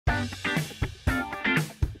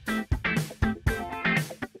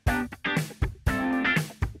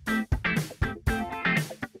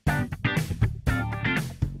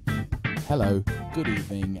Hello, good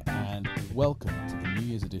evening, and welcome to the New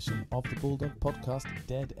Year's edition of the Bulldogz podcast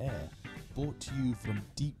Dead Air, brought to you from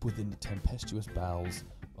deep within the tempestuous bowels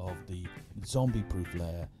of the zombie-proof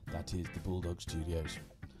lair that is the Bulldogz Studios.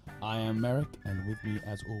 I am Merrick, and with me,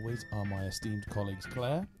 as always, are my esteemed colleagues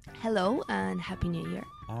Claire. Hello, and Happy New Year.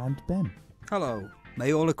 And Ben. Hello.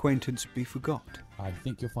 May all acquaintance be forgot. I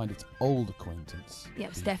think you'll find it's old acquaintance. Yeah,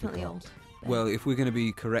 it's definitely old. Well, if we're going to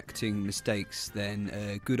be correcting mistakes,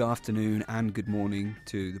 then good afternoon and good morning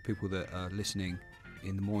to the people that are listening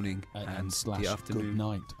in the morning and slash the afternoon. good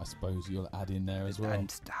night, I suppose you'll add in there as well.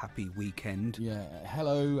 And happy weekend. Yeah,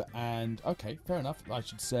 hello and... Okay, fair enough. I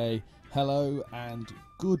should say hello and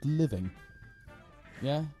good living.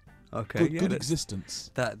 Yeah? Okay, good existence.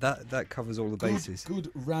 That covers all the bases. Good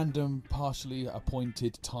random, partially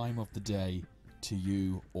appointed time of the day to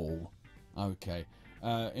you all. Okay.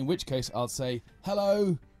 In which case, I'll say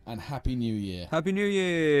hello and Happy New Year. Happy New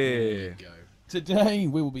Year! There you go. Today,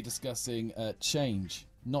 we will be discussing change,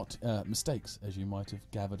 not mistakes, as you might have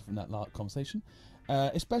gathered from that last conversation.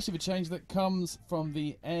 Especially the change that comes from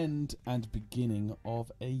the end and beginning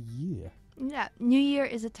of a year. Yeah, New Year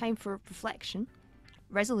is a time for reflection,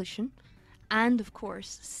 resolution, and, of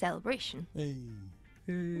course, celebration. Hey.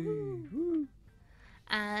 Hey.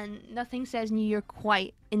 And nothing says New Year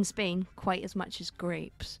quite in Spain quite as much as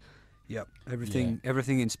grapes. Yep,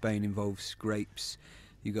 everything in Spain involves grapes.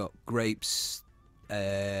 You got grapes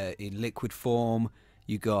in liquid form.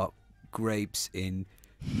 You got grapes in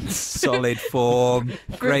solid form.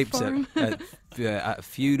 Grapes form. At a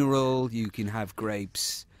funeral. You can have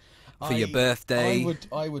grapes for your birthday.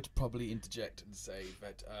 I would probably interject and say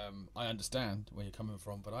that I understand where you're coming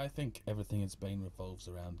from, but I think everything in Spain revolves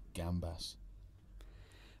around gambas.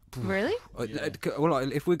 Really? Yeah.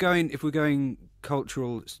 Well, if we're going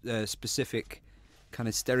cultural specific kind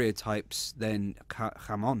of stereotypes, then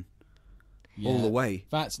jamón all the way.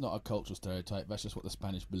 That's not a cultural stereotype. That's just what the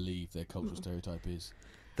Spanish believe their cultural stereotype is.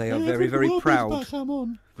 They are very, very proud.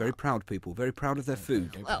 Jamón. Very proud people. Very proud of their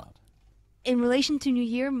food. Very Well, proud. In relation to New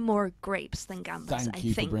Year, more grapes than gambas, Thank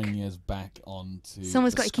you I think. for bringing us back onto.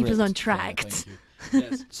 Someone's the got to keep us on script. track. Yeah, thank you.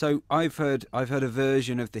 Yes. So I've heard a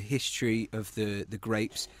version of the history of the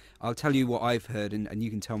grapes. I'll tell you what I've heard, and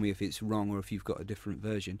you can tell me if it's wrong or if you've got a different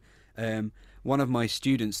version. One of my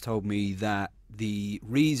students told me that the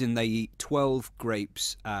reason they eat 12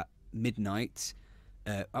 grapes at midnight,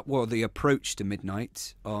 the approach to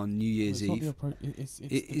midnight on New Year's Eve,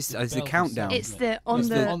 it's as the countdown. It's the on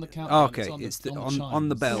the countdown. Oh, okay, it's on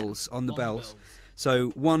the bells. On the bells. So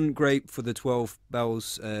one grape for the 12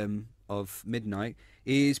 bells of midnight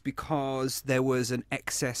is because there was an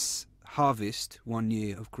excess harvest one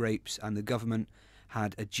year of grapes, and the government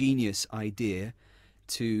had a genius idea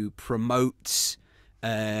to promote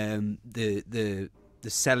the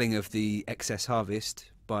selling of the excess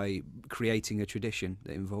harvest by creating a tradition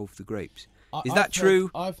that involved the grapes. Is that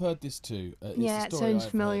true? I've heard this too. yeah, it sounds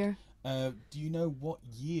familiar. Do you know what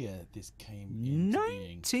year this came into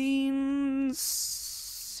being?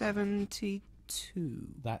 1972.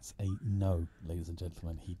 That's a no, ladies and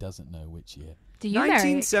gentlemen. He doesn't know which year. Do you, Merrick?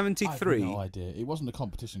 1973. I have no idea. It wasn't a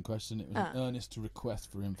competition question. It was an earnest request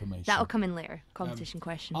for information. That'll come in later. Competition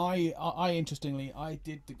question. I interestingly, I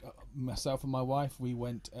did myself and my wife. We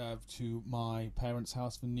went to my parents'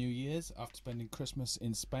 house for New Year's after spending Christmas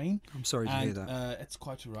in Spain. I'm sorry to hear that. It's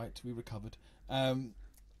quite all right. We recovered. And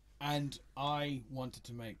I wanted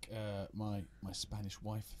to make my Spanish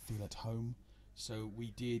wife feel at home. So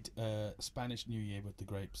we did Spanish New Year with the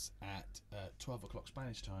grapes at 12 o'clock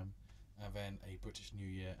Spanish time, and then a British New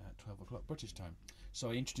Year at 12 o'clock British time.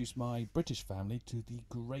 So I introduced my British family to the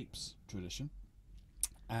grapes tradition,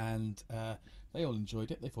 and they all enjoyed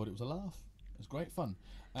it. They thought it was a laugh. It was great fun.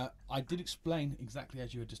 I did explain exactly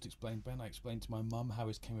as you had just explained, Ben. I explained to my mum how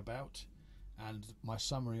this came about, and my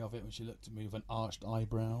summary of it when she looked at me with an arched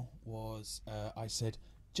eyebrow was, I said,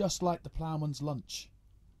 just like the ploughman's lunch.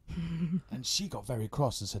 And she got very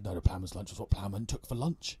cross and said, no, the ploughman's lunch was what ploughmen took for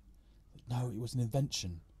lunch. No, it was an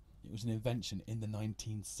invention. It was an invention in the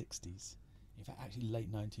 1960s. In fact, actually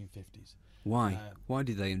late 1950s. Why? Why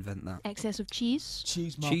did they invent that? Excess of cheese.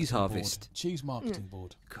 Cheese harvest. Cheese marketing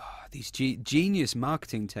board. God, these genius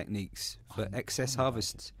marketing techniques for excess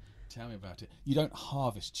harvests. Tell me about it. You don't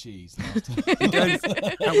harvest cheese. How do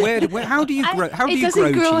you grow? How do you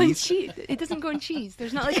grow cheese? It doesn't grow on cheese.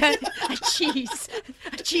 There's not like a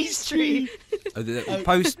cheese tree.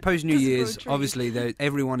 Post New Year's, obviously,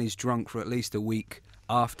 everyone is drunk for at least a week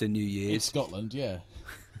after New Year's. In Scotland, yeah.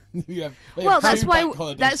 That's why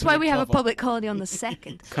we have a public holiday on the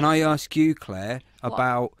 2nd. Can I ask you, Claire,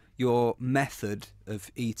 about your method of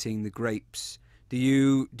eating the grapes?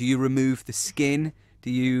 Do you remove the skin?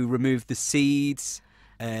 Do you remove the seeds?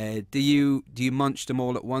 Do you munch them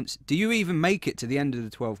all at once? Do you even make it to the end of the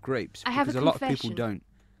 12 grapes? I have Because a a lot of people confession. don't.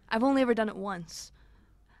 I've only ever done it once,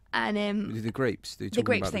 and The grapes. You're the talking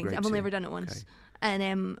grapes about the things. grapes I've only here. ever done it once, Okay.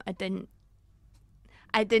 and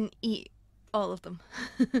I didn't eat all of them.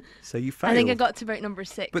 So you failed. I think I got to about number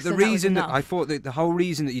 6. But the and that was reason that enough. I thought that the whole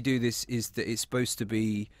reason that you do this is that it's supposed to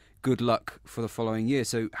be good luck for the following year.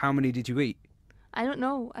 So how many did you eat? I don't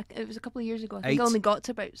know. It was a couple of years ago. I think 8? I only got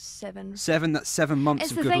to about 7. 7. That's 7 months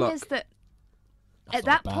It's of the good thing luck. is that That's at not a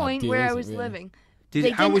that bad point deal, where is I it, was really? living,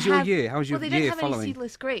 How was your have- year? How was your well, they year didn't have any following?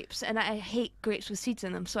 seedless grapes, and I hate grapes with seeds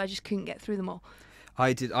in them, so I just couldn't get through them all.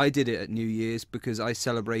 I did it at New Year's because I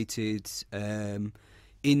celebrated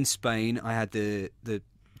in Spain. I had the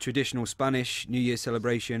traditional Spanish New Year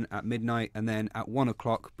celebration at midnight, and then at 1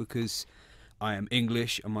 o'clock, because I am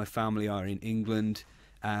English and my family are in England,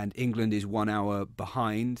 and England is 1 hour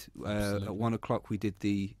behind. At 1 o'clock we did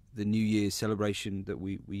the New Year's celebration that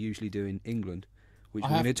we usually do in England, which we're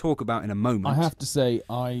going to talk about in a moment. I have to say,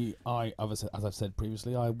 as I've said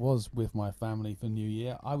previously, I was with my family for New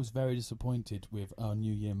Year. I was very disappointed with our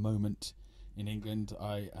New Year moment in England.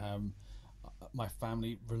 My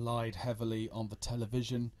family relied heavily on the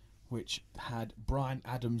television, which had Bryan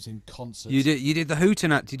Adams in concert. You did the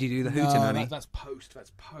Hootenanny. Did you do the Hootenanny? No, that's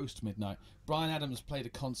post midnight. Bryan Adams played a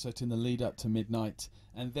concert in the lead up to midnight,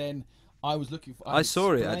 and then I was looking for. I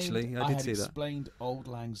saw it, actually. I did see that. I explained Old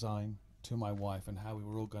Lang Syne to my wife and how we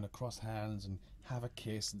were all going to cross hands and have a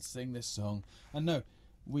kiss and sing this song. And no,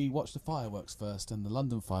 we watched the fireworks first, and the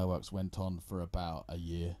London fireworks went on for about a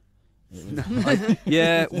year. It was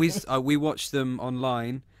Yeah, we watched them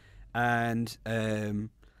online, and the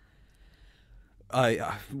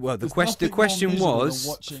There's question nothing more miserable was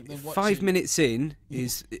than watching 5 minutes in,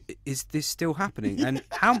 is this still happening? And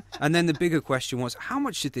how? And then the bigger question was, how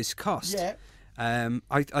much did this cost? yeah.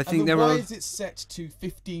 I think And there why were. is it set to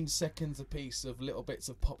 15 seconds a piece of little bits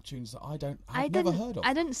of pop tunes that I've I never heard of?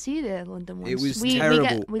 didn't see the London ones. It was we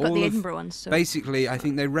terrible. We got All the of- Edinburgh ones. So. Basically, I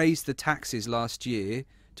think they raised the taxes last year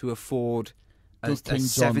to afford a Good King John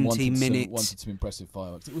 70 minutes. wanted some impressive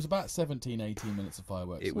fireworks. It was about 17, 18 minutes of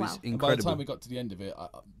fireworks. It was Wow. And by the incredible. time we got to the end of it,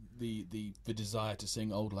 the desire to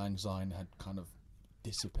sing Old Lang Syne had kind of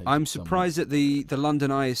dissipated. I'm somewhat. surprised that the London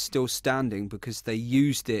Eye is still standing, because they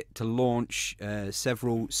used it to launch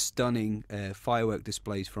several stunning firework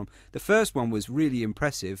displays from. The first one was really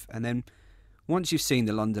impressive, and then once you've seen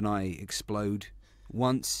the London Eye explode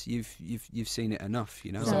once, you've seen it enough,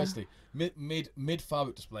 you know. Precisely. Mid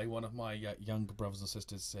firework display, one of my younger brothers or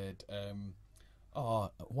sisters said, I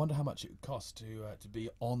wonder how much it would cost to be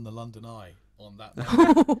on the London Eye on that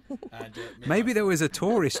night. And, Maybe there was a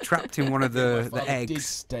tourist trapped in one of my the father did eggs.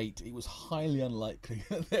 state it was highly unlikely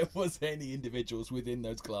that there was any individuals within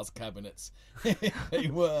those glass cabinets. they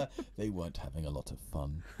weren't having a lot of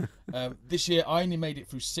fun. This year I only made it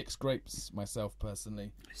through 6 grapes myself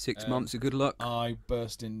personally. 6 months of good luck. I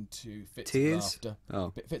burst into Tears? of laughter.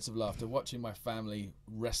 Oh. Fits of laughter. Watching my family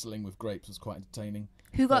wrestling with grapes was quite entertaining.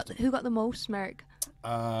 Who got the most, Merrick?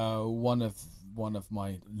 One of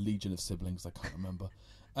my legion of siblings, I can't remember.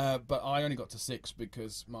 But I only got to 6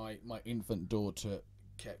 because my infant daughter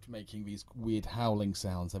kept making these weird howling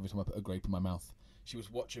sounds every time I put a grape in my mouth. She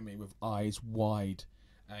was watching me with eyes wide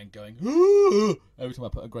and going "Ah!" every time I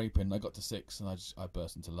put a grape in. I got to 6 and I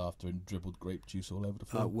burst into laughter and dribbled grape juice all over the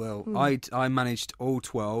floor. Well, I managed all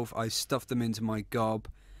 12. I stuffed them into my gob,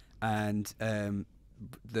 and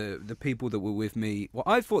the people that were with me, well,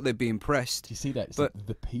 I thought they'd be impressed. Do you see that? It's But like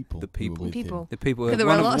the people. the who were people. with him. People. The people. There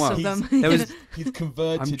one were of lots them. of them. There was. He's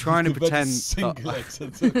converted. I'm trying to he's converted pretend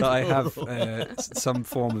singlet that I have some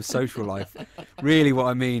form of social life. Really, what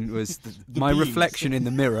I mean was my beans. reflection in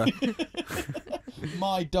the mirror.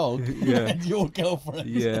 my dog Yeah. and your girlfriend.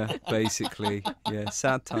 Yeah, basically. Yeah,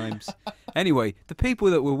 sad times. Anyway, the people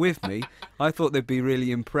that were with me, I thought they'd be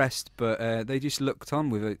really impressed, but they just looked on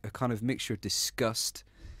with a kind of mixture of disgust.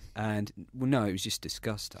 And well, no, it was just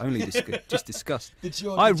disgust. Only just disgust.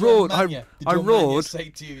 I roared. I roared. Say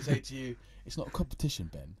to you, it's not a competition,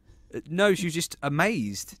 Ben. No, she was just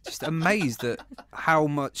amazed at how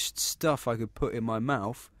much stuff I could put in my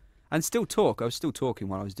mouth and still talk. I was still talking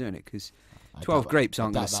while I was doing it, because 12 grapes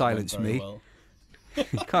aren't going to silence me. Well.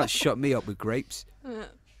 You can't shut me up with grapes.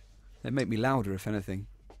 They make me louder, if anything.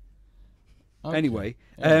 Okay. Anyway,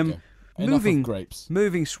 There we go. Enough moving of grapes.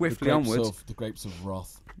 moving swiftly onwards. The grapes of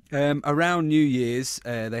wrath. Around New Year's,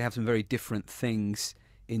 they have some very different things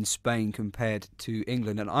in Spain compared to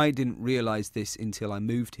England, and I didn't realise this until I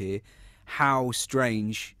moved here, how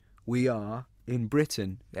strange we are in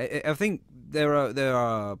Britain. I think there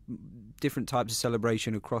are different types of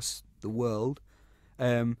celebration across the world,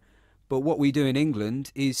 but what we do in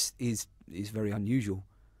England is very unusual.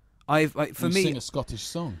 For me, sing a Scottish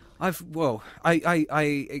song.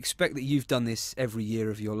 I expect that you've done this every year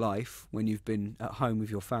of your life when you've been at home with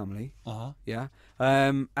your family. Yeah.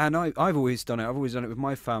 And I've always done it. I've always done it with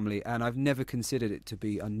my family, and I've never considered it to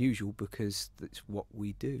be unusual because that's what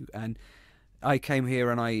we do. And I came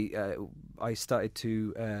here and I started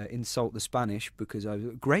to insult the Spanish because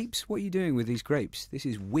grapes. What are you doing with these grapes? This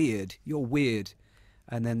is weird. You're weird.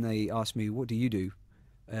 And then they asked me, "What do you do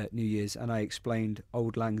New Year's?" And I explained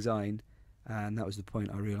Old Lang Syne, and that was the point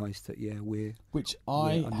I realised that we're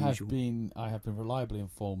have been reliably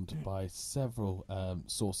informed by several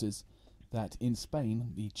sources that in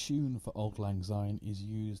Spain the tune for Old Lang Syne is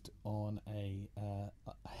used on a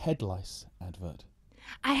head lice advert.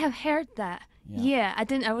 I have heard that. Yeah.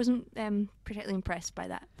 I wasn't particularly impressed by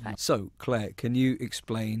that fact. So Claire, can you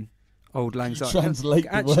explain Old Lang Syne? Translate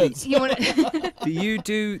the Actually, words. You want to?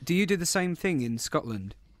 do you do the same thing in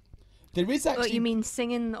Scotland? There is actually. What, you mean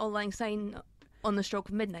singing Auld Lang Syne on the stroke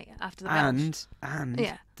of midnight after the bells? And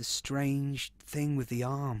the strange thing with the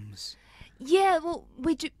arms. Yeah, well,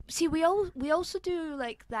 we do. See, we also do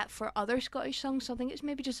like that for other Scottish songs. So I think it's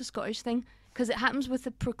maybe just a Scottish thing because it happens with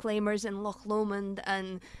the Proclaimers in Loch Lomond,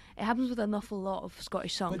 and it happens with an awful lot of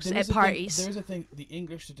Scottish songs at parties. There is a thing. The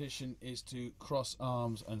English tradition is to cross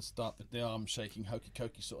arms and start with the arm shaking, hokey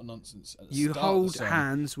cokey sort of nonsense. At the You start hold of the song.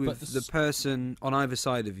 hands with the person on either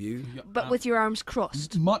side of you. But with your arms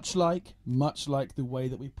crossed. Much like the way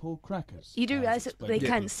that we pull crackers. You do realise that they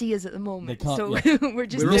can't see us at the moment. They can't, so yeah. we're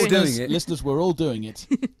just We're all doing doing it. Listeners, we're all doing it.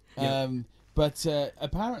 Yeah. But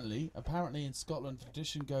apparently in Scotland,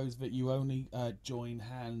 tradition goes that you only join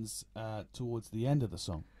hands towards the end of the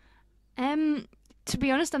song. To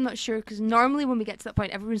be honest, I'm not sure because normally when we get to that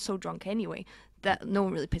point, everyone's so drunk anyway that no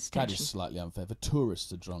one really pays attention. That is slightly unfair. The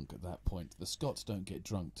tourists are drunk at that point. The Scots don't get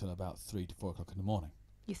drunk till about 3 to 4 o'clock in the morning.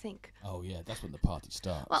 You think? Oh yeah, that's when the party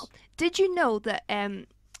starts. Well, did you know that?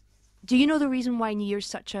 Do you know the reason why New Year's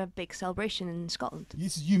such a big celebration in Scotland?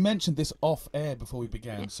 You mentioned this off air before we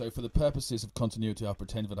began, so for the purposes of continuity, I'll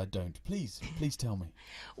pretend that I don't. Please tell me.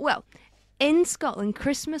 Well, in Scotland,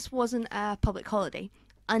 Christmas wasn't a public holiday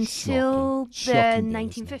until Shocking, the dear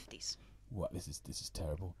 1950s. What? This is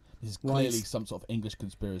terrible. This is clearly some sort of English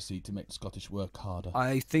conspiracy to make the Scottish work harder.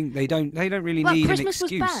 I think they don't really Well, need Christmas an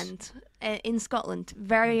excuse. was banned in Scotland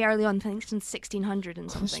very early on, I think since 1600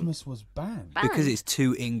 and something. Christmas was banned. Because it's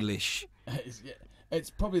too English.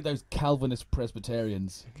 It's probably those Calvinist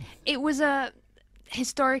Presbyterians. It was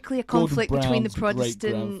historically a Gordon conflict between the Brown's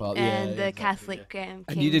Protestant great-grandfather. and Yeah, the exactly, Catholic yeah. kings.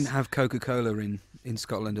 And you didn't have Coca-Cola in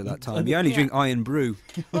Scotland at that time. You only drink Iron Brew.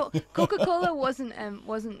 Well, Coca-Cola wasn't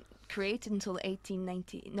created until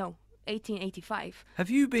 1885. Have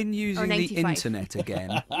you been using the 95. internet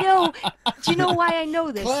again? No, do you know why I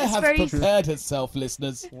know this? Claire it's has very. prepared herself,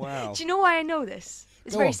 listeners. Wow. Do you know why I know this?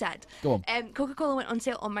 It's Go very on. sad. Go on. Coca-Cola went on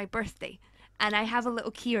sale on my birthday, and I have a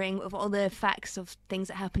little keyring of all the facts of things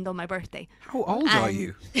that happened on my birthday. How old are And-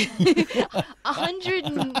 you?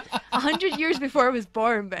 100 years before I was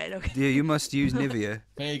born, but okay. Yeah, you must use Nivea.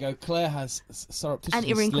 There you go. Claire has surreptitiously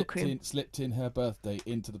Anti-wrinkle cream. slipped in her birthday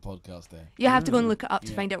into the podcast there. You have to go and look it up to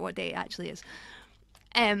Yeah. find out what day it actually is.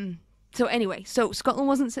 So anyway,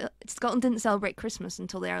 Scotland didn't celebrate Christmas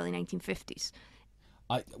until the early 1950s.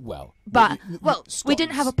 We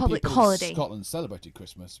didn't have a public people in holiday. Scotland celebrated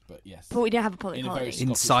Christmas, but yes. But we didn't have a public In a holiday. very In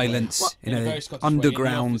Scottish silence, way. in a a very Scottish way, in the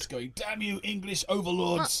underground. office going, damn you English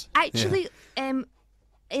overlords. Actually, in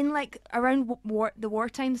like around the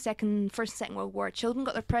wartime, First and Second World War, children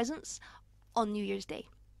got their presents on New Year's Day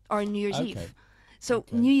or New Year's Okay. Eve. So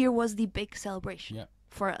Okay. New Year was the big celebration Yeah.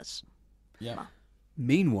 for us. Yeah.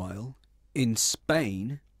 Meanwhile, in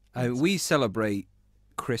Spain, we celebrate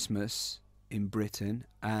Christmas in Britain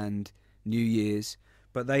and New Year's,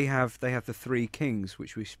 but they have the Three Kings,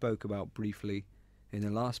 which we spoke about briefly in the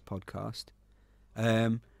last podcast.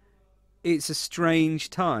 It's a strange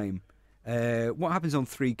time. What happens on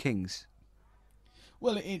Three Kings?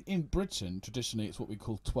 Well, in Britain, traditionally, it's what we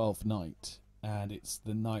call 12th night, and it's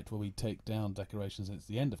the night where we take down decorations, and it's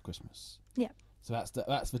the end of Christmas. Yeah. So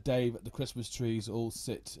that's the day that the Christmas trees all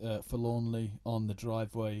sit forlornly on the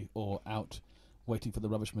driveway or out, waiting for the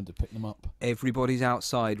rubbishman to pick them up. Everybody's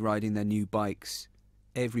outside riding their new bikes.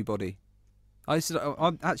 Everybody.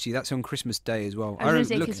 Actually, that's on Christmas Day as well. I was going to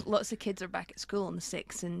say look- because lots of kids are back at school on the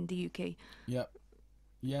 6th in the UK. Yep.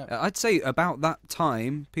 Yeah. I'd say about that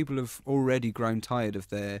time, people have already grown tired of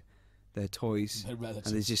their toys, Their relatives.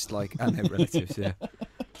 and there's just like and their relatives. Yeah,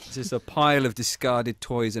 It's just a pile of discarded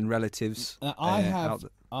toys and relatives. I out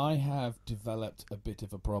have developed a bit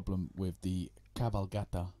of a problem with the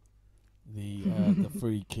cabalgata, the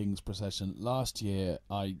Three Kings procession. Last year,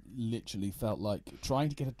 I literally felt like trying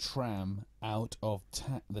to get a tram out of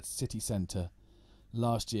the city centre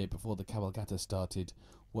last year before the cabalgata started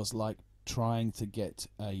was like trying to get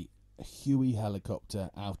a Huey helicopter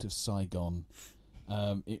out of Saigon.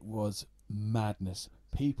 It was madness.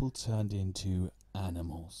 People turned into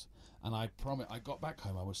animals. And I promise, I got back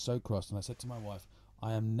home, I was so cross, and I said to my wife,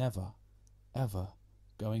 I am never, ever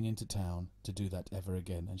going into town to do that ever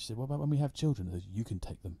again. And she said, what about when we have children? I said, you can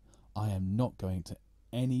take them. I'm not going to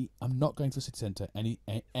the city centre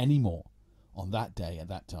anymore on that day at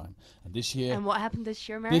that time. And this year... And what happened this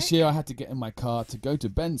year, Merrick? This year I had to get in my car to go to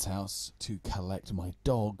Ben's house to collect my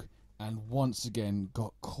dog, and once again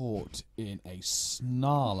got caught in a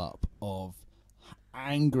snarl up of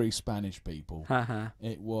angry Spanish people.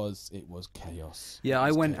 It was chaos. Yeah,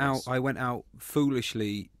 I went out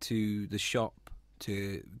foolishly to the shop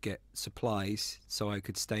to get supplies so I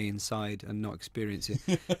could stay inside and not experience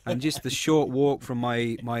it. And just the short walk from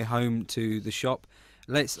my home to the shop.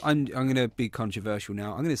 I'm going to be controversial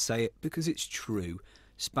now. I'm going to say it because it's true.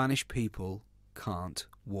 Spanish people can't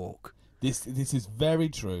walk. This is very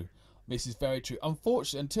true. This is very true.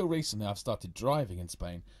 Unfortunately, until recently, I've started driving in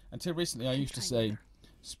Spain. Until recently, I used to say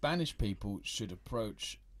Spanish people should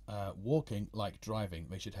approach walking like driving.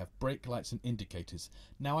 They should have brake lights and indicators.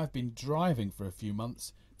 Now I've been driving for a few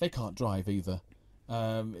months. They can't drive either.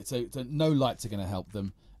 So no lights are going to help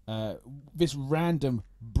them. This random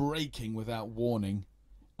braking without warning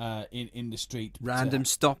in the street. Random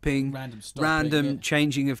stopping. Random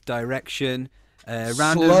changing of direction.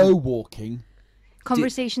 Slow walking.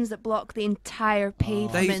 Conversations that block the entire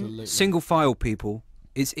pavement. Single file people.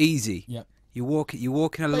 It's easy. Yep. You walk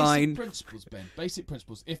in a line. Basic principles, Ben. Basic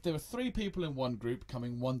principles. If there are 3 people in one group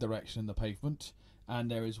coming one direction in the pavement,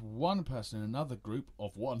 and there is one person in another group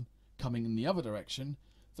of 1 coming in the other direction,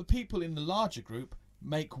 the people in the larger group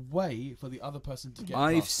make way for the other person to get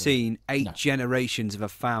past I've seen 8 generations of a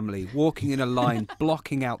family walking in a line,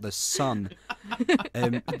 blocking out the sun.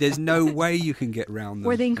 There's no way you can get round them.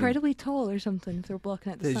 Were they incredibly tall or something if they were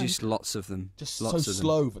blocking out the sun? There's just lots of them. Just lots so of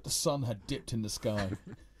slow that the sun had dipped in the sky.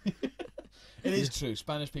 It is true.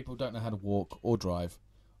 Spanish people don't know how to walk or drive.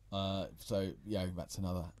 So, yeah, that's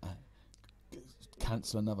another...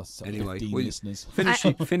 cancel another 15 listeners.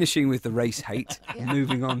 Finishing with the race hate.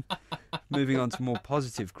 Moving on to more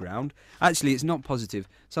positive ground. Actually, it's not positive.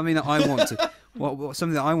 Something that I want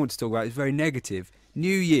to talk about is very negative.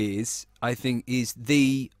 New Year's, I think, is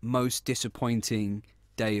the most disappointing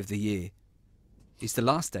day of the year. It's the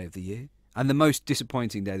last day of the year. And the most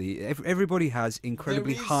disappointing day of the year. Everybody has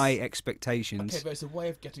incredibly high expectations. Okay, but it's a way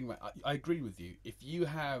of getting... I agree with you. If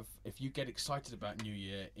you get excited about New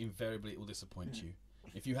Year, invariably it will disappoint you.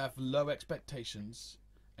 If you have low expectations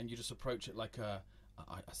and you just approach it like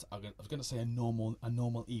I was going to say a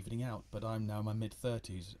normal evening out, but I'm now in my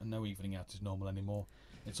mid-30s and no evening out is normal anymore.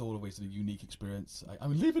 It's always a unique experience.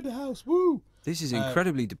 I'm leaving the house, woo! This is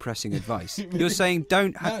incredibly depressing advice. You're saying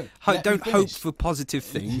don't hope for positive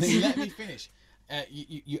things. Let me finish.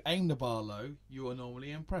 You aim the bar low, you are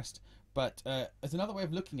normally impressed. But there's another way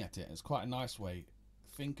of looking at it. It's quite a nice way.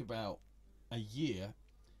 Think about a year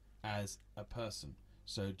as a person.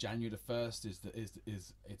 So January the 1st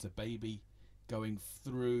is it's a baby going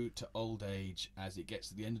through to old age. As it gets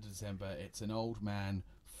to the end of December, it's an old man,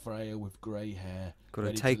 frail with grey hair. Got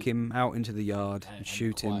to take him out into the yard and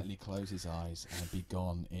shoot him. Quietly close his eyes and be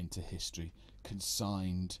gone into history,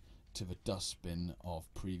 consigned to the dustbin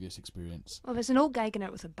of previous experience. Well, there's an old guy going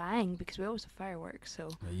out with a bang because we always have fireworks. So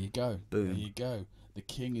there you go. Boom. There you go. The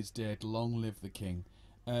king is dead. Long live the king.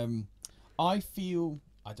 I feel,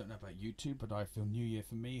 I don't know about you two, but I feel New Year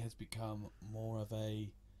for me has become more of a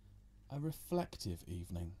reflective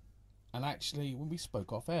evening. And actually, when we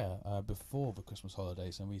spoke off air before the Christmas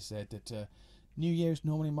holidays, and we said that New Year is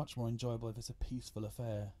normally much more enjoyable if it's a peaceful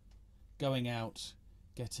affair. Going out,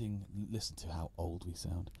 listen to how old we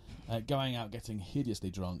sound. Going out, getting hideously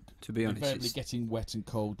drunk. To be honest, invariably getting wet and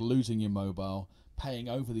cold, losing your mobile, paying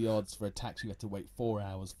over the odds for a taxi you had to wait 4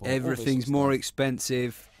 hours for. Everything's more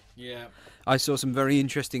expensive. Yeah. I saw some very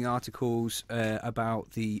interesting articles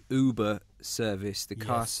about the Uber service, the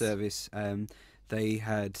car service. They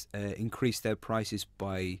had increased their prices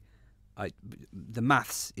by... the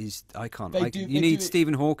maths is... You need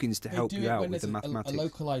Stephen Hawkins to help you out with the mathematics. A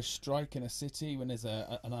localised strike in a city, when there's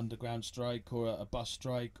an underground strike or a bus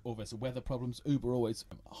strike, or there's weather problems, Uber always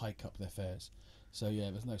hike up their fares. So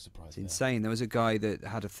yeah, there's no surprise It's there. insane. There was a guy that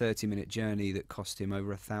had a 30-minute journey that cost him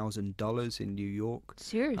over $1,000 in New York.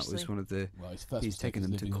 Seriously. That was one of the. Well, his first He's mistake taken was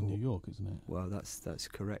them to living in court. New York, isn't it? Well, that's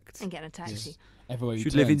correct. And getting a taxi. Everywhere he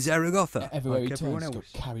Should live in turns- Zaragoza. Everywhere like he everyone turns, he's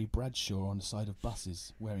else. got Carrie Bradshaw on the side of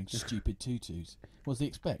buses wearing stupid tutus. What does he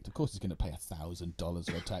expect? Of course he's going to pay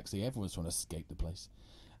 $1,000 for a taxi. Everyone's trying to escape the place.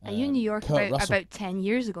 Are you in New York Kurt Russell. about 10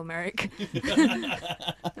 years ago, Merrick?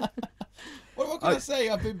 What can I say?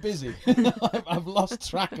 I've been busy. I've lost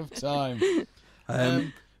track of time.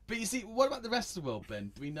 But you see, what about the rest of the world,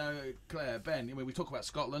 Ben? Do we know, Claire, Ben? I mean, we talk about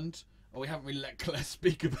Scotland, or we haven't really let Claire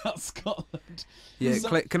speak about Scotland. Yeah,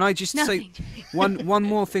 Claire, can I just say one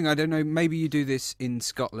more thing? I don't know. Maybe you do this in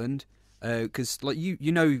Scotland, because like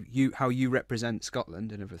you know how you represent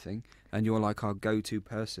Scotland and everything, and you're like our go-to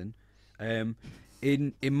person.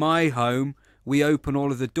 In my home, we open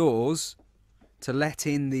all of the doors to let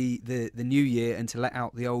in the new year and to let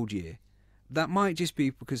out the old year. That might just be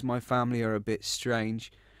because my family are a bit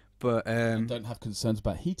strange, but And don't have concerns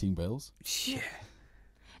about heating bills. yeah.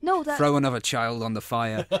 No, Throw another child on the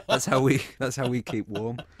fire. That's how we keep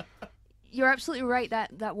warm. you're absolutely right.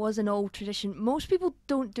 That was an old tradition. Most people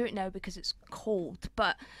don't do it now because it's cold.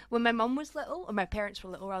 But when my mum was little, or my parents were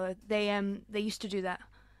little rather, they used to do that.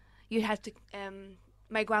 You had to.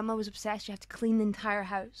 My grandma was obsessed. You had to clean the entire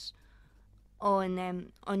house on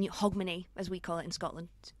Hogmanay, as we call it in Scotland,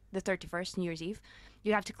 the 31st, New Year's Eve.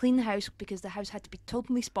 You have to clean the house because the house had to be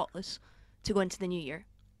totally spotless to go into the new year.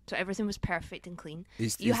 So everything was perfect and clean.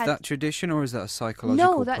 Is that tradition or is that a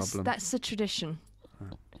psychological No, problem? that's a tradition.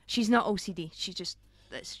 She's not OCD.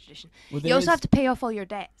 That's a tradition. Well, You also have to pay off all your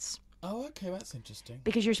debts Oh, okay, that's interesting.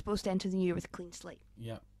 because you're supposed to enter the new year with a clean slate,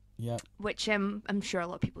 Yeah, yeah, which I'm sure a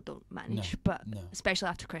lot of people don't manage, but no. especially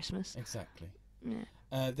after Christmas. exactly.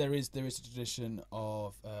 Yeah. There is a tradition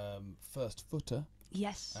of first footer.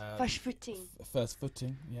 Yes, Um, first footing. First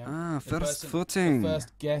footing, yeah. Ah, The first person- footing. The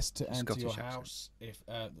first guest to enter Scottish your accent. house, if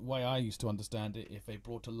the way I used to understand it, if they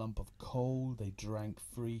brought a lump of coal, they drank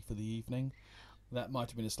free for the evening. That might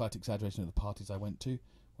have been a slight exaggeration of the parties I went to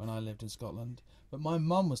when I lived in Scotland. But my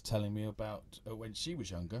mum was telling me about when she was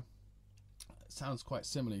younger. It sounds quite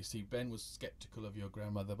similar. You see, Ben was sceptical of your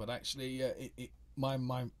grandmother, but actually, my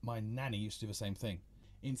nanny used to do the same thing.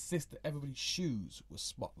 Insist that everybody's shoes were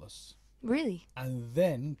spotless. Really? And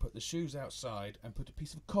then put the shoes outside and put a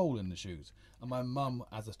piece of coal in the shoes. And my mum,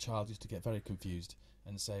 as a child, used to get very confused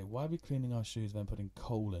and say, why are we cleaning our shoes and then putting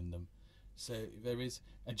coal in them? So there is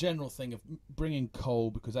a general thing of bringing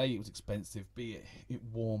coal because A, it was expensive, B, it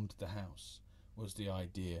warmed the house, was the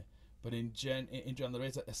idea. But in general, there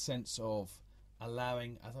is a sense of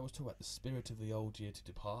allowing, as I was talking about, the spirit of the old year to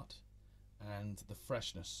depart and the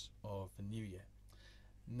freshness of the new year.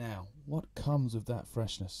 Now, what comes with that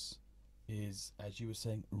freshness is, as you were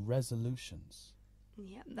saying, resolutions.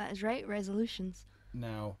 Yeah, that is right. Resolutions.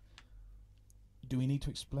 Now, do we need to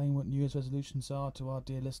explain what New Year's resolutions are to our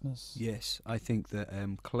dear listeners? Yes, I think that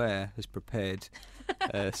Claire has prepared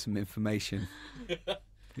some information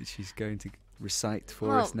which she's going to recite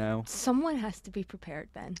for us now. Someone has to be prepared,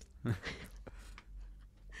 Ben.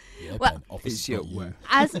 Yeah, Well, Ben, obviously It's your not you.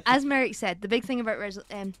 work. As Merrick said, the big thing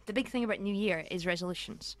about New Year is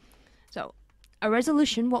resolutions. So, a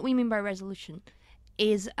resolution. What we mean by resolution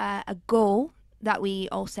is a goal that we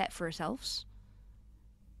all set for ourselves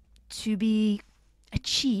to be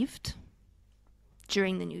achieved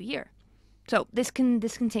during the new year. So this can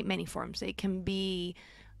take many forms. It can be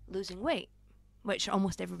losing weight, which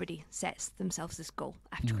almost everybody sets themselves this goal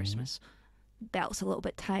after Christmas. Belt's a little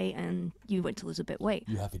bit tight and you want to lose a bit of weight.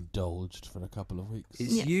 You have indulged for a couple of weeks.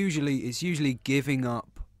 It's usually giving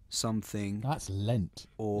up something That's Lent.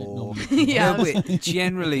 or Yeah. No, but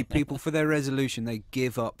generally people for their resolution they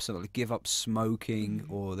give up something. They give up smoking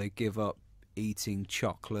or they give up eating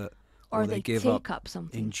chocolate Or they they give take up up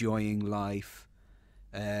something. enjoying life.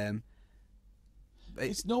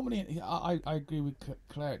 It's normally, I agree with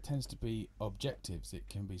Claire, it tends to be objectives. It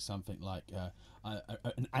can be something like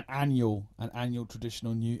an annual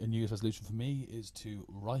traditional New Year's resolution for me is to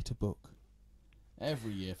write a book.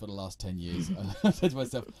 Every year for the last 10 years, I said to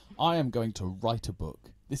myself, I am going to write a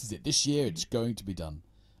book. This is it. This year it's going to be done.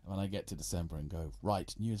 And when I get to December and go,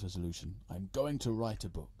 right, New Year's resolution, I'm going to write a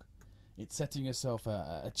book. It's setting yourself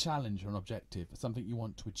a challenge or an objective, something you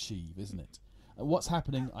want to achieve, isn't it? What's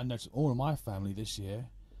happening, I noticed all of my family this year,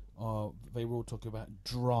 they were all talking about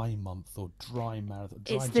dry month or dry marathon,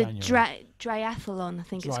 dry It's the January. triathlon, I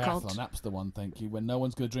think it's called. Triathlon, that's the one, thank you, when no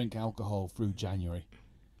one's going to drink alcohol through January.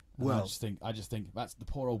 And Well- I just think that's the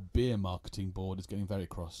poor old beer marketing board is getting very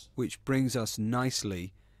cross. Which brings us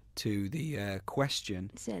nicely to the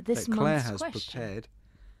question So this that Claire month's has question. prepared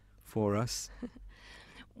for us.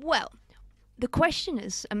 Well, the question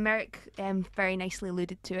is, and Merrick very nicely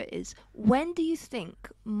alluded to it, is when do you think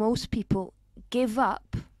most people give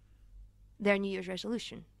up their New Year's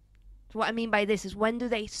resolution? So what I mean by this is, when do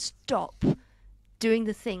they stop doing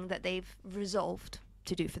the thing that they've resolved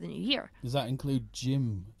to do for the new year? Does that include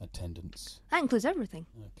gym attendance? That includes everything.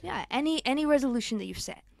 Okay. Yeah, any resolution that you've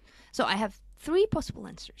set. So I have 3 possible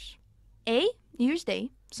answers. A, New Year's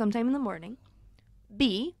Day, sometime in the morning.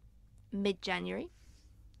 B, mid-January.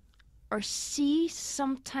 Or C,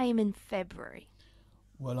 sometime in February.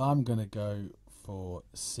 Well, I'm going to go for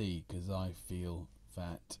C because I feel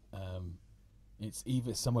that it's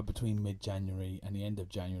either somewhere between mid-January and the end of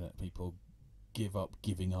January that people give up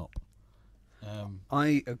giving up.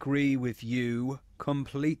 I agree with you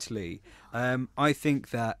completely. I think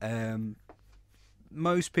that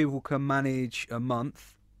most people can manage a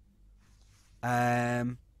month.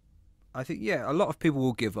 I think, a lot of people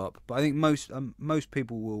will give up, but I think most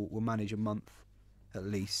people will manage a month at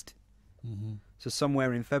least. Mm-hmm. So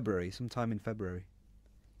sometime in February.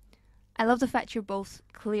 I love the fact you're both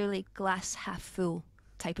clearly glass half full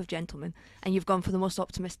type of gentlemen, and you've gone for the most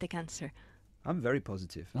optimistic answer. I'm very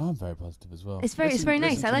positive. I'm very positive as well. It's very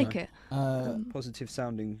nice. I like it. Positive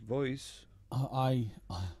sounding voice. I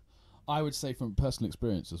would say from personal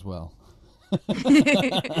experience as well.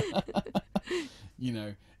 You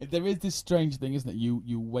know, there is this strange thing, isn't it?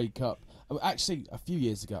 You wake up. Actually, a few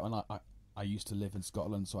years ago, and I used to live in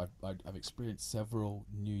Scotland, so I've experienced several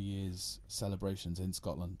New Year's celebrations in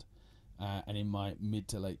Scotland. And in my mid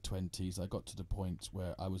to late 20s, I got to the point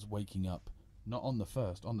where I was waking up not on the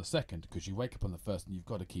first, on the second, because you wake up on the first and you've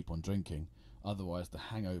got to keep on drinking, otherwise the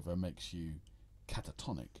hangover makes you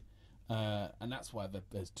catatonic. And that's why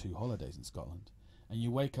there's 2 holidays in Scotland. And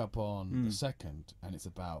you wake up on the second, and it's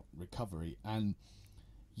about recovery, and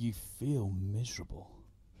you feel miserable.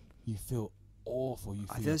 You feel awful. You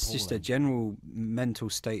feel That's just a appalling. general mental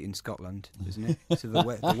state in Scotland, isn't it? So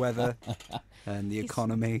the weather and the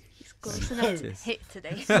economy. He's close enough to hit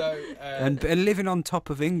today. So, And living on top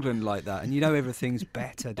of England like that, and everything's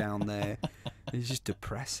better down there. It's just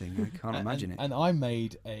depressing. I can't imagine it. And I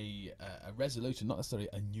made a resolution, not necessarily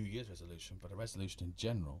a New Year's resolution, but a resolution in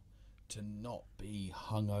general, to not be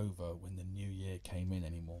hungover when the New Year came in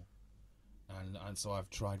anymore. And so I've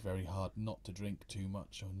tried very hard not to drink too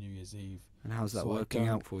much on New Year's Eve. And how's that So I working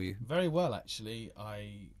don't- out for you? Very well, actually.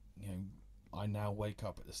 I now wake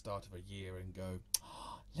up at the start of a year and go,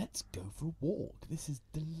 let's go for a walk. This is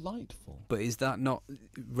delightful. But is that not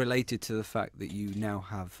related to the fact that you now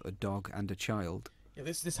have a dog and a child? Yeah,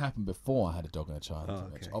 this happened before I had a dog and a child, Oh,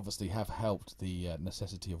 which okay. obviously have helped the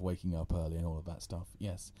necessity of waking up early and all of that stuff.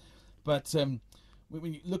 Yes, but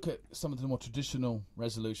when you look at some of the more traditional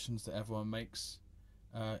resolutions that everyone makes,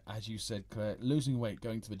 as you said, Claire, losing weight,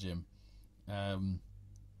 going to the gym,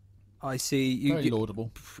 I see very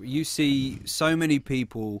laudable. you see so many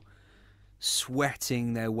people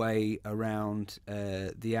sweating their way around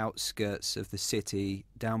the outskirts of the city,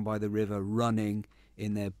 down by the river, running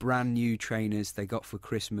in their brand new trainers they got for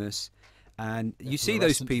Christmas. And you see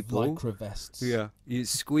those Fluorescent people, Lycra vests. you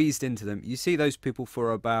squeezed into them. You see those people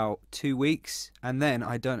for about 2 weeks, and then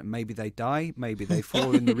maybe they die, maybe they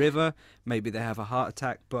fall in the river, maybe they have a heart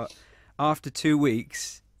attack. But after 2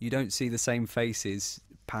 weeks, you don't see the same faces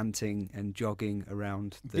panting and jogging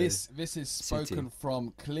around the This is city. spoken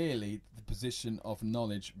from clearly the position of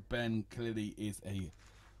knowledge. Ben clearly is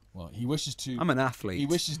he wishes to. I'm an athlete. He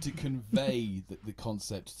wishes to convey the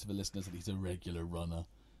concept to the listeners that he's a regular runner.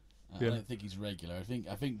 I don't think he's regular. I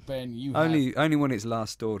think Ben, you only when it's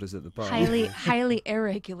last orders at the bar. highly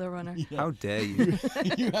irregular runner. have, How dare you?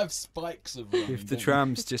 you have spikes of running. If the don't you?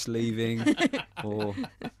 tram's just leaving, or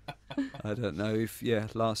I don't know if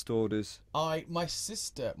last orders. My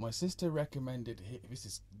sister recommended. This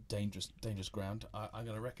is dangerous ground. I'm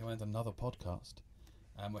going to recommend another podcast.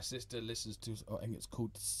 My sister listens to. I think it's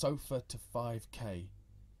called Sofa to 5K.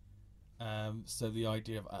 So the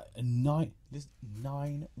idea of a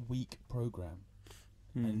 9-week program,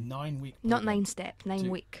 a 9-week Not program 9 step, 9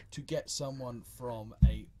 week. to get someone from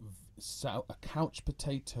a couch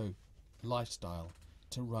potato lifestyle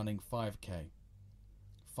to running 5K,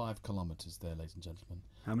 5 kilometers. There, ladies and gentlemen.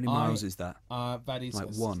 How many miles is that? That is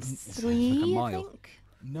Like one. 3, Like a I mile. think.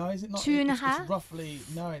 No, is it not?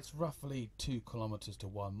 2.5? It's roughly 2 kilometers to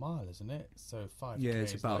 1 mile, isn't it? So 5K. Yeah,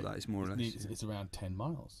 it's is about like- that. It's more or less. It's around 10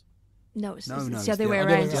 miles. No, it's No, the it's other the way other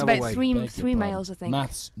around. way. It's The about other way. three Beg your miles, I pardon. think.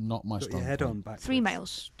 Maths not my Got strong your head point. on backwards. 3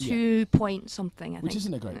 miles. Yeah. 2 point something, I Which think.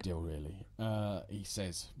 isn't a great deal, really. He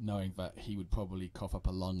says, knowing that he would probably cough up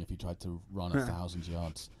a lung if he tried to run 1,000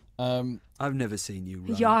 yards. I've never seen you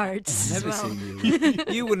run. Yards. Never as well. seen you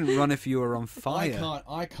run. You wouldn't run if you were on fire.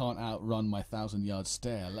 I can't outrun my 1,000-yard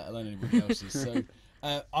stare, let alone anybody else's. So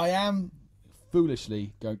I am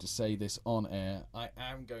foolishly going to say this on air. I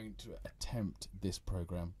am going to attempt this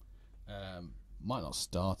program. Might not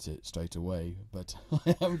start it straight away, but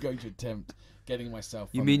I am going to attempt getting myself.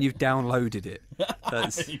 You mean you've downloaded it? I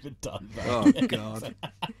haven't even done that. Oh God!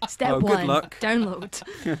 Step good one, luck.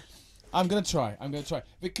 download. I'm going to try.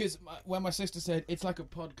 Because when my sister said it's like a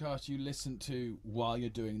podcast you listen to while you're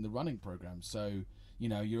doing the running program. So,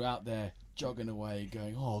 you're out there jogging away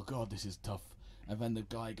going, oh, God, this is tough. And then the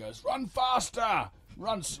guy goes, run faster,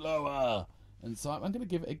 run slower. And so I'm going to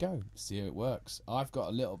give it a go, see how it works. I've got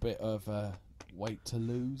a little bit of weight to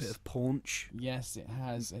lose. Bit of paunch. Yes, it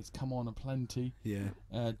has. It's come on aplenty.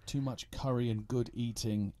 Yeah. Too much curry and good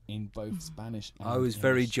eating in both Spanish and I was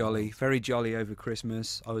very English. jolly over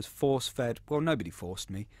Christmas. I was force-fed. Well, nobody forced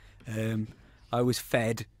me. I was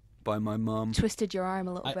fed by my mum. Twisted your arm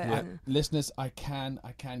a little bit. Listeners, I can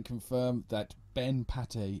confirm that Ben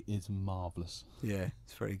Pate is marvellous. Yeah,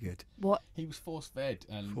 it's very good. What? He was force-fed,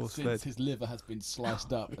 and Force-fed. since his liver has been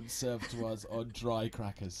sliced up and served to us on dry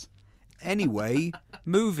crackers. Anyway,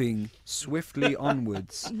 moving swiftly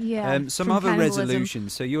onwards. Yeah. Some from other cannibalism.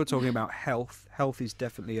 resolutions. So you're talking about health. Health is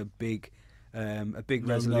definitely a big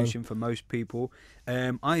resolution for most people.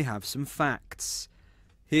 I have some facts.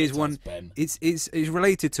 Here's one. Ben. It's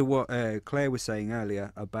related to what Claire was saying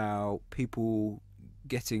earlier about people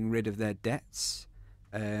getting rid of their debts.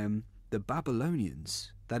 The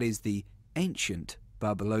Babylonians, that is the ancient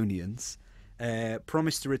Babylonians,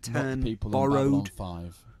 promised to return Not people in Babylon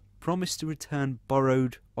 5. promised to return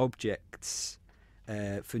borrowed objects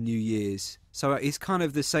for New Year's. So it's kind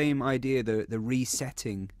of the same idea, the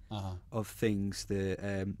resetting of things.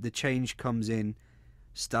 The change comes in,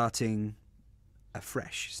 starting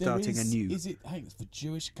afresh, starting anew. Is it? I think it's the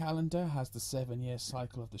Jewish calendar has the 7-year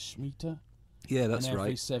cycle of the Shemitah. Yeah, that's and every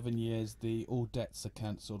right. 7 years, all debts are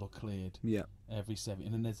cancelled or cleared. Yeah. Every 7,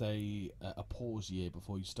 and then there's a pause year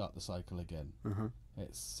before you start the cycle again.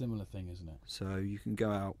 It's a similar thing, isn't it? So you can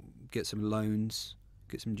go out, get some loans,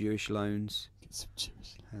 get some Jewish loans, Get some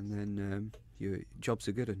Jewish. and then your jobs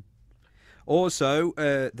are good. And also,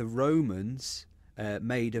 the Romans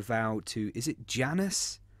made a vow to, is it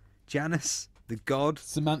Janus? Janus, the god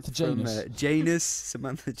Samantha from Janus. Janus,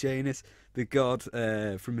 Samantha Janus, the god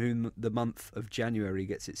from whom the month of January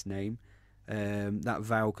gets its name. That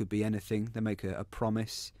vow could be anything. They make a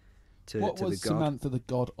promise to What the was god. Samantha the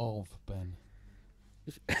god of, Ben?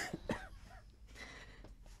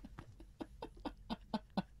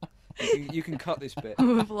 You can cut this bit.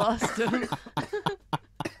 We've lost him.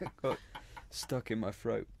 Got stuck in my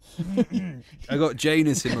throat. I got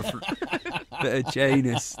Janus in my throat. Bit of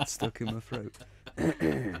Janus stuck in my throat.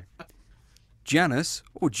 Janus,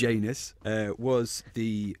 or Janus, was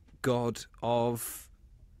the god of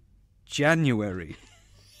January.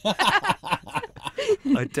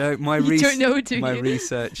 I don't. My You don't know, do my you?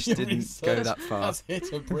 research Your didn't research go that far. has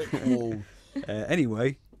hit a brick wall.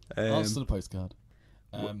 Anyway, Answer the postcard.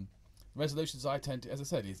 Resolutions I tend to, as I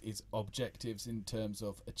said, is objectives in terms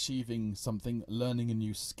of achieving something, learning a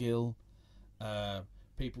new skill.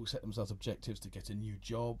 People set themselves objectives to get a new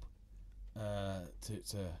job,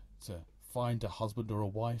 to find a husband or a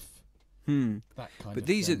wife. That kind of but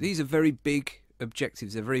thing. these are very big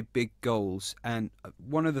objectives. They're very big goals, and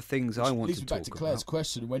one of the things I want leads to me talk back to Claire's about.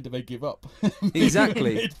 question: when do they give up?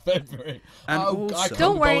 Exactly. Mid-February. And I also- can't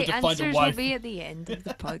Don't be worry, bothered to find a answers will wife. be at the end of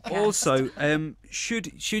the podcast. Also,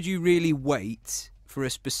 should you really wait for a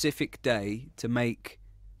specific day to make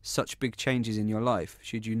such big changes in your life?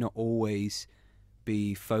 Should you not always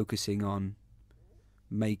be focusing on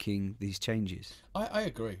making these changes? I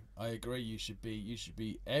agree. You should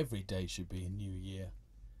be. Every day should be a new year.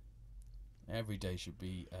 Every day should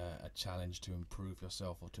be a challenge to improve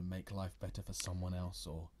yourself or to make life better for someone else.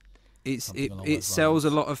 Or something along It those sells a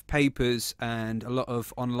lines. lot of papers and a lot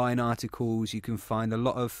of online articles. You can find a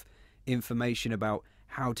lot of information about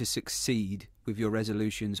how to succeed with your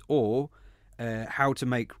resolutions, or how to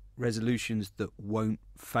make resolutions that won't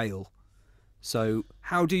fail. So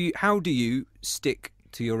how do you stick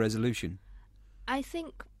to your resolution? I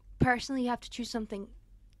think personally you have to choose something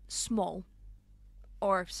small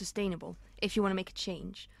or sustainable if you want to make a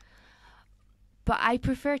change. But I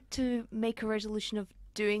prefer to make a resolution of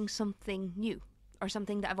doing something new or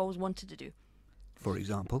something that I've always wanted to do. For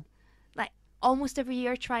example, Like almost every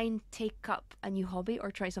year try and take up a new hobby or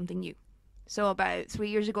try something new. So about 3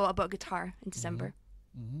 years ago I bought a guitar in December.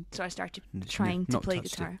 So I started trying to not play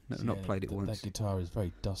touched guitar. it. No, not played it once. That guitar is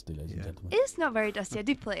very dusty, ladies and Yeah. gentlemen. It's not very dusty. I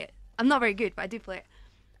do play it. I'm not very good, but I do play it.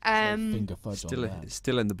 Finger fudge Still, on that.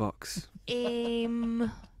 still in the box. 2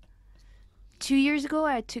 years ago,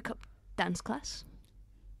 I took up dance class.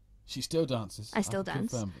 She still dances. I still can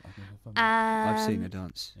dance. confirm- I can confirm that. I've seen her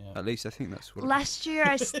dance. Yeah. At least I think that's what. Last year,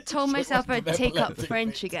 I told myself wasn't I'd take up epileptic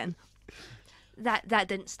French fit. again. That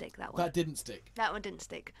didn't stick. That one. That didn't stick. That one didn't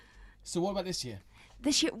stick. So what about this year?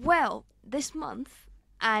 This year, well, this month,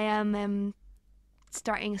 I am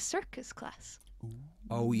starting a circus class.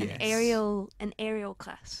 Oh yes. An aerial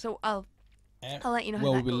class. So I'll let you know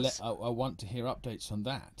how that goes. I want to hear updates on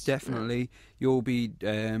that. Definitely, you'll be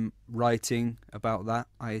writing about that,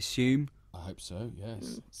 I assume. I hope so.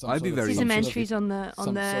 Yes. I'd be very See some interested. entries on the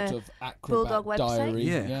some sort of Bulldogz acrobat website? diary.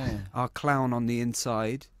 Yeah. Our clown on the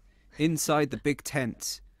inside the big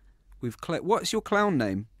tent. With what's your clown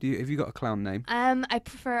name? Have you got a clown name? I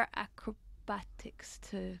prefer acrobatics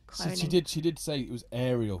to So clowning. she did say it was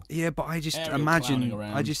aerial. Yeah, but I just Aerial imagine. clowning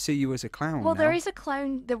around. I just see you as a clown. Well, now. there is a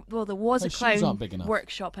clown. There was Her a shoes aren't clown big enough.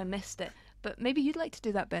 workshop. I missed it, but maybe you'd like to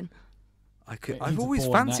do that, Ben. I could. He's I've a always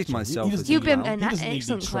born fancied natural. myself He as doesn't a You've been clown. an He doesn't need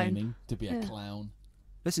excellent clown. training to be a Yeah. clown.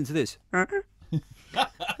 Listen to this.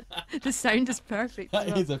 The sound is perfect. That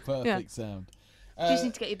as well. is a perfect sound. You just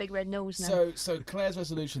need to get your big red nose now. So Claire's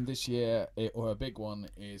resolution this year, or a big one,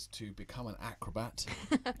 is to become an acrobat.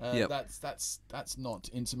 Yep. That's not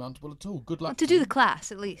insurmountable at all. Good luck To do the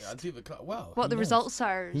class, at least. Yeah, do the well. What who the knows? results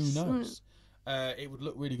are. Who knows? It would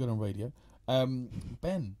look really good on radio.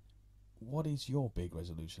 Ben, what is your big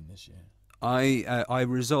resolution this year? I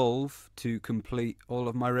resolve to complete all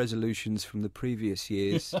of my resolutions from the previous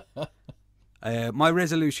years. My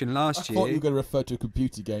resolution last I year. thought you were going to refer to a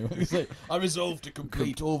computer game. I resolved to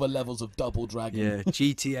complete all the levels of Double Dragon. Yeah,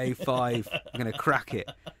 GTA 5. I'm gonna crack it.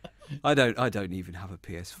 I don't even have a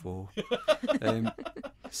PS4.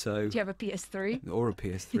 So Do you have a PS3? or a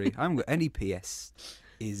PS3. I haven't got any PS's.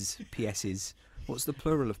 What's the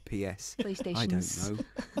plural of PS? PlayStations. I don't know.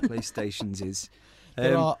 PlayStations is.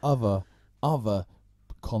 There are other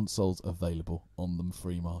consoles available on the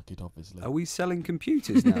free market, obviously. Are we selling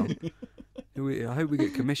computers now? I hope we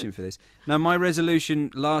get commission for this. Now, my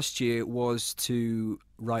resolution last year was to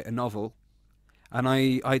write a novel. And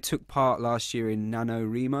I took part last year in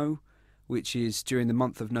NaNoWriMo, which is during the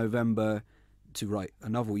month of November to write a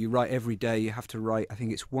novel. You write every day. You have to write, I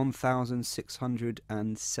think it's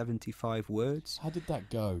 1,675 words. How did that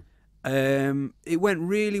go? It went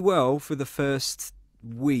really well for the first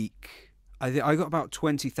week. I got about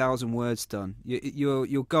 20,000 words done.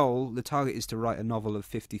 Your goal, the target, is to write a novel of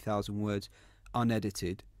 50,000 words,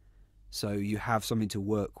 unedited, so you have something to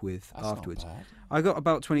work with That's afterwards. Not bad. I got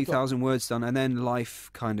about 20,000 words done, and then life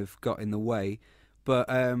kind of got in the way. But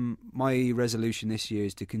my resolution this year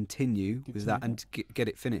is to continue with that and get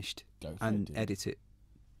it finished Go for and it, dude. edit it.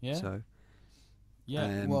 Yeah. So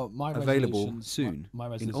Yeah. Well, my available resolutions- soon my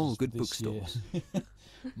in resolutions all for good this year- bookstores.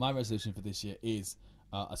 My resolution for this year is,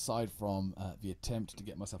 aside from the attempt to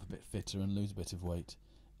get myself a bit fitter and lose a bit of weight,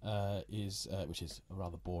 which is a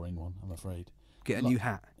rather boring one, I'm afraid. Get a new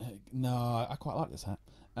hat. No, I quite like this hat.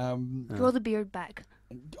 Grow the beard back.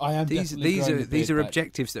 I am definitely growing the These beard are back.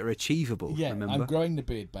 objectives that are achievable. Yeah, remember? I'm growing the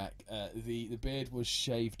beard back. The beard was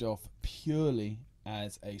shaved off purely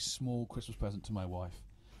as a small Christmas present to my wife,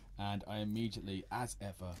 and I immediately, as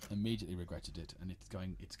ever, regretted it, and it's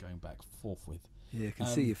going back forthwith. Yeah, I can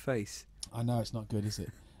see your face. I know it's not good, is it?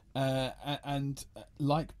 And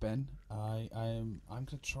like Ben, I'm going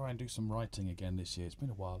to try and do some writing again this year. It's been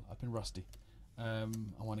a while. I've been rusty. I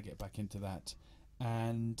want to get back into that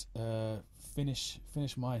and finish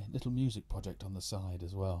my little music project on the side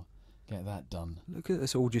as well. Get that done. Look at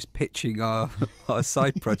us all just pitching our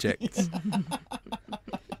side projects.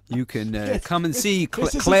 You can come and see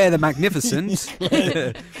Claire the Magnificent.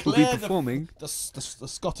 Claire will be performing. The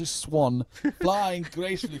Scottish swan flying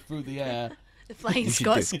gracefully through the air. The flying You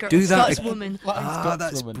should Scots woman. Flying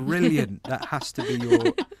That's Scotswoman. brilliant. That has to be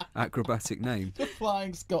your acrobatic name. The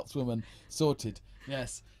flying Scotswoman. Sorted.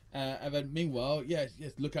 Yes. And then meanwhile, yes,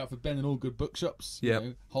 look out for Ben in all good bookshops. Yep. You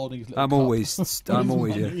know, holding his little I'm cup. always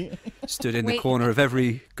money. stood in the Wait. corner of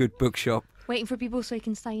every good bookshop. Waiting for people so he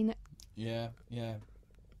can sign it. Yeah.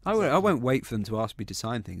 I won't wait for them to ask me to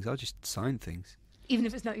sign things. I'll just sign things. Even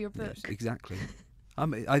if it's not your book. Yes, exactly.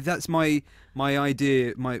 That's my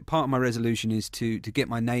idea. My part of my resolution is to get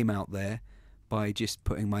my name out there by just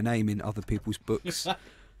putting my name in other people's books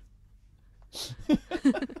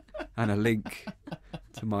and a link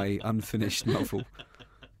to my unfinished novel.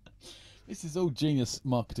 This is all genius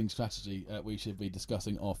marketing strategy we should be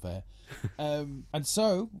discussing off air. And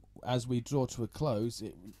so, as we draw to a close,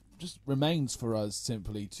 it just remains for us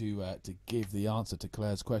simply to give the answer to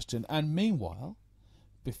Claire's question, and meanwhile,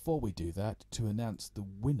 before we do that, to announce the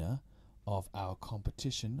winner of our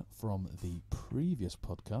competition from the previous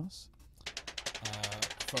podcast,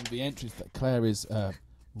 from the entries that Claire is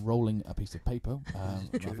rolling a piece of paper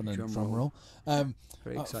rather than a drum roll.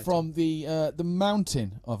 Very exciting. From the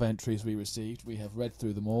mountain of entries we received, we have read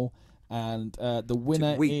through them all, and the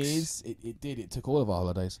winner is it took all of our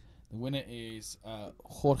holidays. The winner is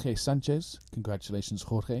Jorge Sanchez. Congratulations,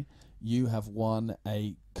 Jorge. You have won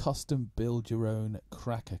a custom build your own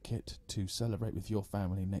cracker kit to celebrate with your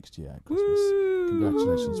family next year at Christmas. Woo!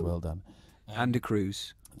 Congratulations, well done. And a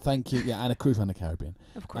cruise. Thank you. Yeah, and a cruise on the Caribbean.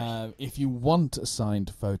 Of course. If you want a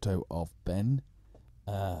signed photo of Ben,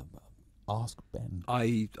 ask Ben.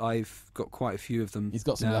 I've got quite a few of them. He's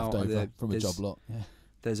got some now. left over from a job lot. Yeah.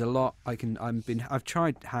 There's a lot. I've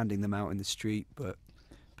tried handing them out in the street, but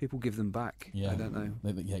people give them back. Yeah. I don't know.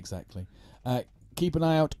 Yeah, exactly. Keep an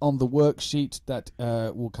eye out on the worksheet that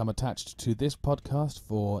will come attached to this podcast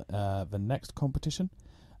for the next competition.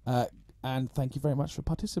 And thank you very much for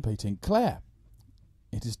participating. Claire,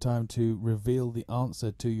 it is time to reveal the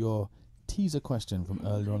answer to your teaser question from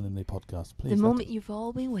earlier on in the podcast. Please. The moment you've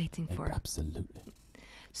all been waiting for. Absolutely.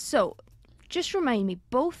 So, just remind me,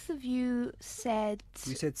 both of you said...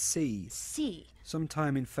 We said C. C.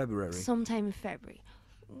 Sometime in February. Sometime in February.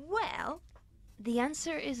 Well, the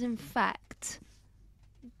answer is in fact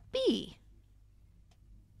B.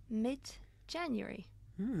 Mid-January.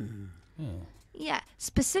 Yeah. Yeah,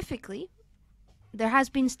 specifically, there has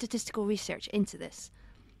been statistical research into this.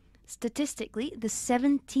 Statistically, the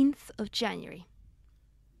 17th of January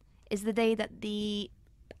is the day that the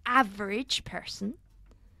average person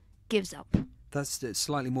gives up. That's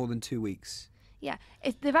slightly more than 2 weeks. Yeah,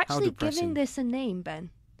 if they've actually depressing. given this a name,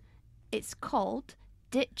 Ben. It's called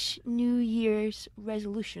Ditch New Year's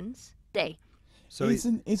Resolutions Day. So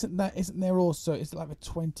isn't there also, is it like the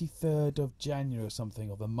 23rd of January or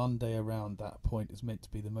something, or the Monday around that point is meant to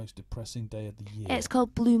be the most depressing day of the year? It's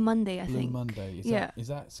called Blue Monday, I Blue think. Monday. Is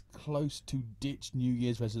that close to Ditch New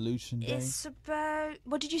Year's Resolution Day? It's about,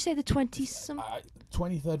 what did you say, the 20-some?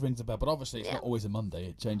 23rd rings a bell, but obviously it's not always a Monday.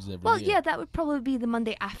 It changes every Well, year. yeah, that would probably be the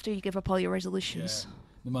Monday after you give up all your resolutions. Yeah.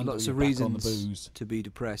 The Monday lots you're of back on the reasons booze. to be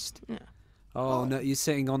depressed. Yeah. Oh, no, you're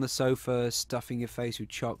sitting on the sofa, stuffing your face with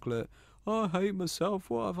chocolate. Oh, I hate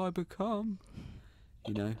myself. What have I become?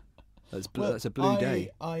 You know, that's a blue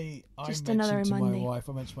day. I Just mentioned another to Monday. my wife.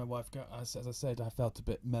 I mentioned to my wife. As I said, I felt a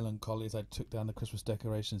bit melancholy as I took down the Christmas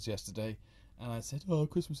decorations yesterday, and I said, "Oh,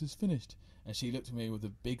 Christmas is finished." And she looked at me with a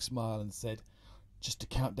big smile and said, "Just a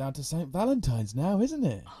countdown to St. Valentine's now, isn't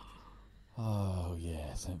it?" Oh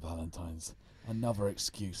yeah, St. Valentine's. Another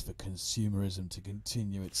excuse for consumerism to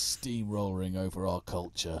continue its steamrolling over our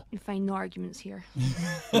culture. You find no arguments here.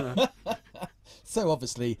 So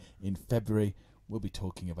obviously, in February, we'll be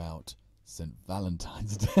talking about St.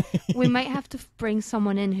 Valentine's Day. We might have to bring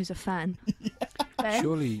someone in who's a fan.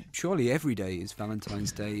 Ben? Surely every day is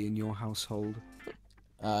Valentine's Day in your household.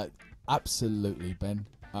 Absolutely, Ben.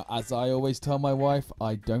 As I always tell my wife,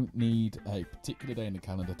 I don't need a particular day in the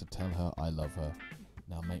calendar to tell her I love her.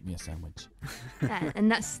 Now make me a sandwich.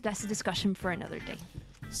 And that's a discussion for another day.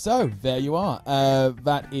 So, there you are.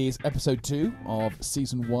 That is episode 2 of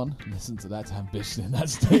season 1. Listen to that ambition in that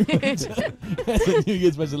statement. It's a New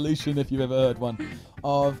Year's resolution, if you've ever heard one,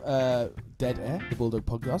 of Dead Air, the Bulldog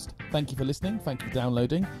podcast. Thank you for listening. Thank you for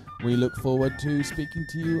downloading. We look forward to speaking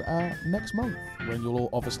to you next month, when you'll all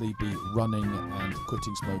obviously be running and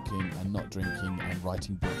quitting smoking and not drinking and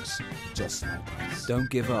writing books, just like us. Don't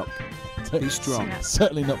give up. Be strong.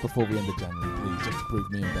 Certainly not before the end of January, please, just to prove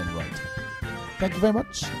me and Ben right. Thank you very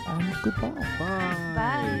much, and goodbye.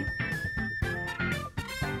 Bye. Bye.